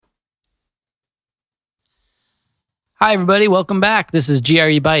Hi, everybody. Welcome back. This is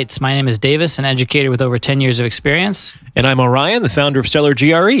GRE Bytes. My name is Davis, an educator with over 10 years of experience. And I'm Orion, the founder of Stellar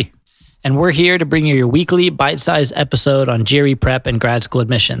GRE. And we're here to bring you your weekly bite-sized episode on GRE prep and grad school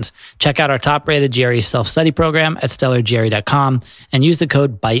admissions. Check out our top-rated GRE self-study program at stellargre.com and use the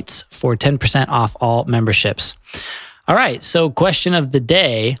code BYTES for 10% off all memberships. All right, so question of the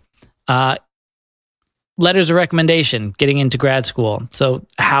day, letters of recommendation, getting into grad school. So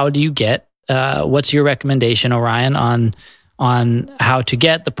how do you get what's your recommendation, Orion, on how to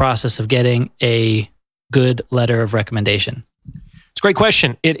get the process of getting a good letter of recommendation? It's a great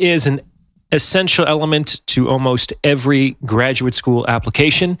question. It is an essential element to almost every graduate school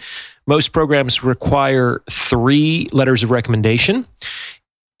application. Most programs require 3 letters of recommendation,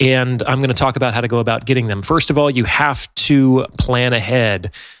 and I'm going to talk about how to go about getting them. First of all, you have to plan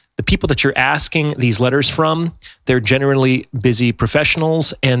ahead. The people that you're asking these letters from, they're generally busy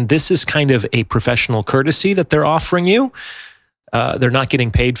professionals, and this is kind of a professional courtesy that they're offering you. They're not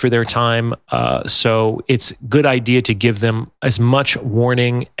getting paid for their time, so it's a good idea to give them as much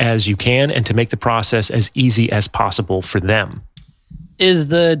warning as you can and to make the process as easy as possible for them. Is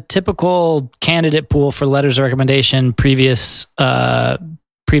the typical candidate pool for letters of recommendation previous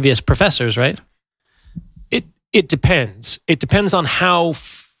professors, right? It depends. It depends on how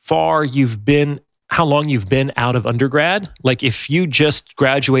long you've been out of undergrad. Like if you just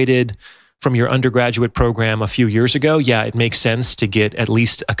graduated from your undergraduate program a few years ago, yeah, it makes sense to get at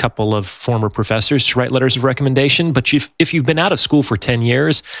least a couple of former professors to write letters of recommendation. But if you've been out of school for 10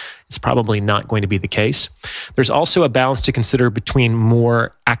 years, it's probably not going to be the case. There's also a balance to consider between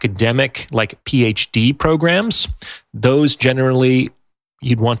more academic, like PhD programs. Those generally,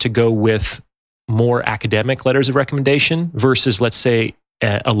 you'd want to go with more academic letters of recommendation versus, let's say,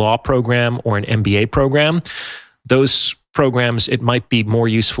 a law program or an MBA program. Those programs, it might be more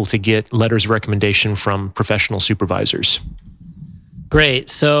useful to get letters of recommendation from professional supervisors. Great.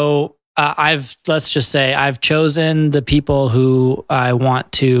 So let's just say I've chosen the people who I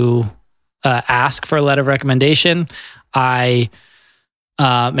want to ask for a letter of recommendation. I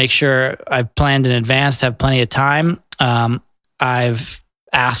make sure I've planned in advance to have plenty of time. I've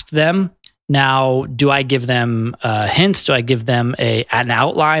asked them. Now, do I give them hints? Do I give them an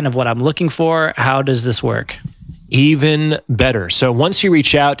outline of what I'm looking for? How does this work? Even better. So once you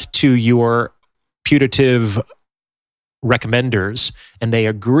reach out to your putative recommenders and they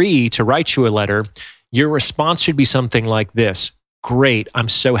agree to write you a letter, your response should be something like this. Great. I'm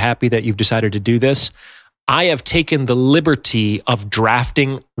so happy that you've decided to do this. I have taken the liberty of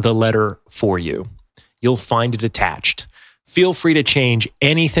drafting the letter for you. You'll find it attached. Feel free to change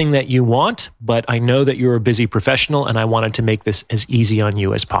anything that you want, but I know that you're a busy professional and I wanted to make this as easy on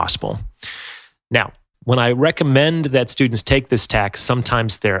you as possible. Now, when I recommend that students take this tack,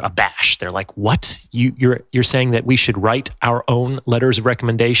 sometimes they're abashed. They're like, what? You're saying that we should write our own letters of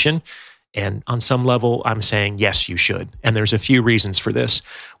recommendation? And on some level, I'm saying, yes, you should. And there's a few reasons for this.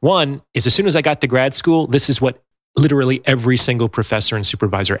 One is as soon as I got to grad school, this is what literally every single professor and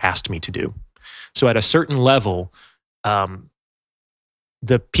supervisor asked me to do. So at a certain level,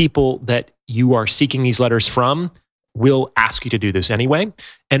 the people that you are seeking these letters from will ask you to do this anyway.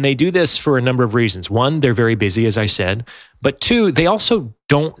 And they do this for a number of reasons. One, they're very busy, as I said. But 2, they also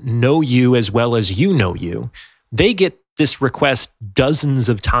don't know you as well as you know you. They get this request dozens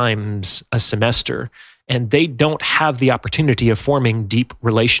of times a semester, and they don't have the opportunity of forming deep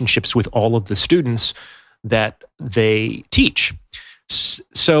relationships with all of the students that they teach.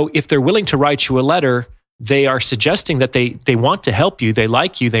 So if they're willing to write you a letter, they are suggesting that they want to help you, they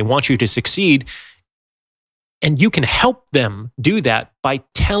like you, they want you to succeed. And you can help them do that by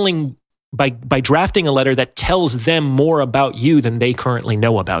drafting a letter that tells them more about you than they currently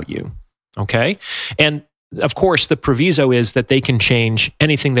know about you. Okay? And of course, the proviso is that they can change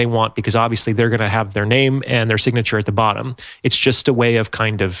anything they want because obviously they're going to have their name and their signature at the bottom. It's just a way of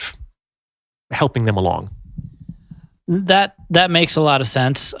kind of helping them along. That makes a lot of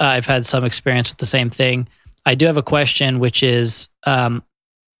sense. I've had some experience with the same thing. I do have a question, which is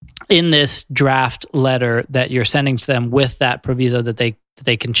in this draft letter that you're sending to them with that proviso that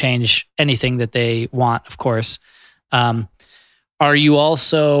they can change anything that they want, of course. Are you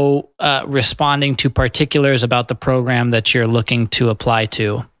also responding to particulars about the program that you're looking to apply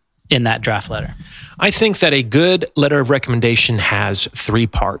to in that draft letter? I think that a good letter of recommendation has 3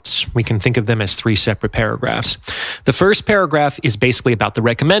 parts. We can think of them as 3 separate paragraphs. The first paragraph is basically about the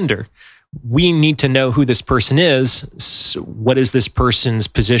recommender. We need to know who this person is. What is this person's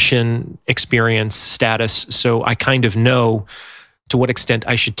position, experience, status? So I kind of know to what extent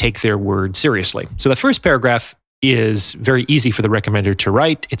I should take their word seriously. So the first paragraph is very easy for the recommender to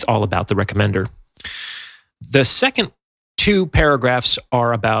write. It's all about the recommender. The second 2 paragraphs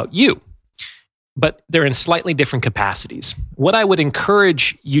are about you, but they're in slightly different capacities. What I would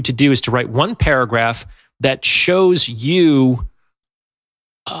encourage you to do is to write 1 paragraph that shows you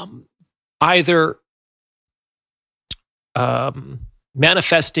either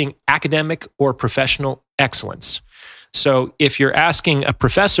manifesting academic or professional excellence. So if you're asking a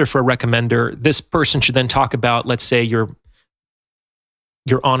professor for a recommender, this person should then talk about, let's say, your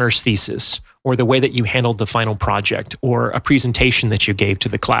honors thesis, or the way that you handled the final project, or a presentation that you gave to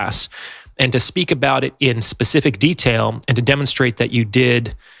the class, and to speak about it in specific detail and to demonstrate that you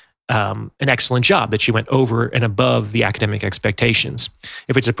did an excellent job, that you went over and above the academic expectations.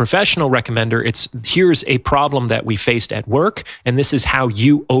 If it's a professional recommender, it's here's a problem that we faced at work, and this is how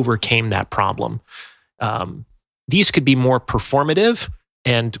you overcame that problem. These could be more performative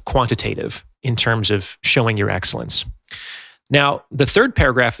and quantitative in terms of showing your excellence. Now, the third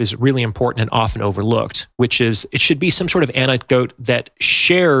paragraph is really important and often overlooked, which is it should be some sort of anecdote that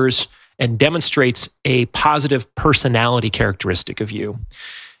shares and demonstrates a positive personality characteristic of you.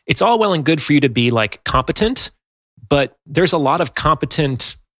 It's all well and good for you to be like competent, but there's a lot of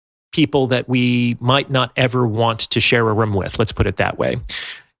competent people that we might not ever want to share a room with, let's put it that way.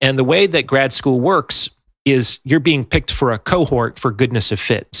 And the way that grad school works is you're being picked for a cohort for goodness of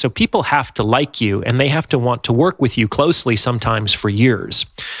fit. So people have to like you, and they have to want to work with you closely, sometimes for years.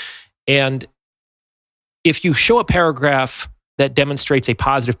 And if you show a paragraph that demonstrates a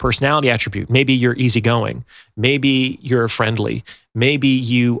positive personality attribute, maybe you're easygoing, maybe you're friendly, maybe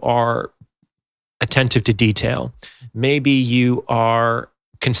you are attentive to detail, maybe you are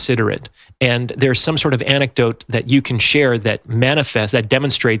considerate, and there's some sort of anecdote that you can share that manifests, that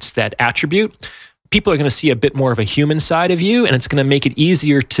demonstrates that attribute, people are going to see a bit more of a human side of you, and it's going to make it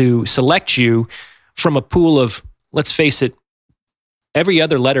easier to select you from a pool of, let's face it, every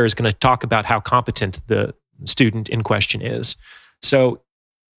other letter is going to talk about how competent the student in question is. So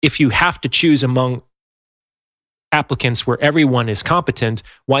if you have to choose among applicants where everyone is competent,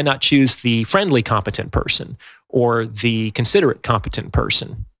 why not choose the friendly competent person, or the considerate competent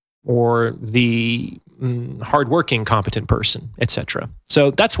person, or the hardworking competent person, etc. So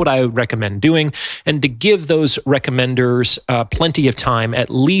that's what I would recommend doing, and to give those recommenders plenty of time,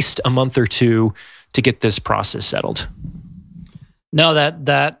 at least a month or 2, to get this process settled. No,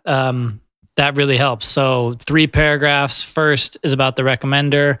 that really helps. So 3 paragraphs. First is about the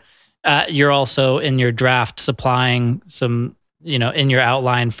recommender. You're also in your draft supplying some, in your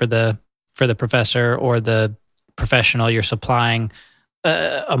outline for the professor or the professional, you're supplying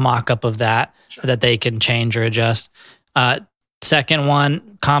a mock-up of that, sure, that they can change or adjust. Second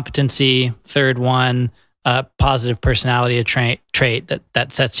one, competency. Third one, positive personality trait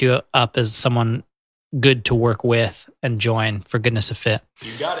that sets you up as someone good to work with and join for goodness of fit.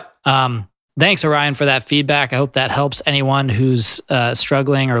 You got it. Thanks, Orion, for that feedback. I hope that helps anyone who's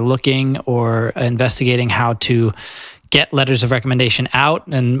struggling or looking or investigating how to get letters of recommendation out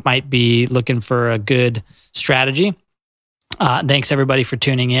and might be looking for a good strategy. Thanks, everybody, for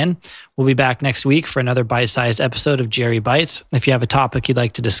tuning in. We'll be back next week for another bite-sized episode of GRE Bites. If you have a topic you'd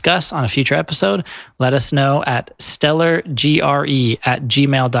like to discuss on a future episode, let us know at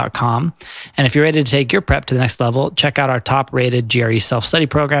stellargre@gmail.com. And if you're ready to take your prep to the next level, check out our top-rated GRE self-study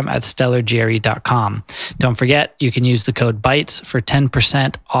program at stellargre.com. Don't forget, you can use the code BITES for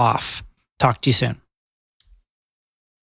 10% off. Talk to you soon.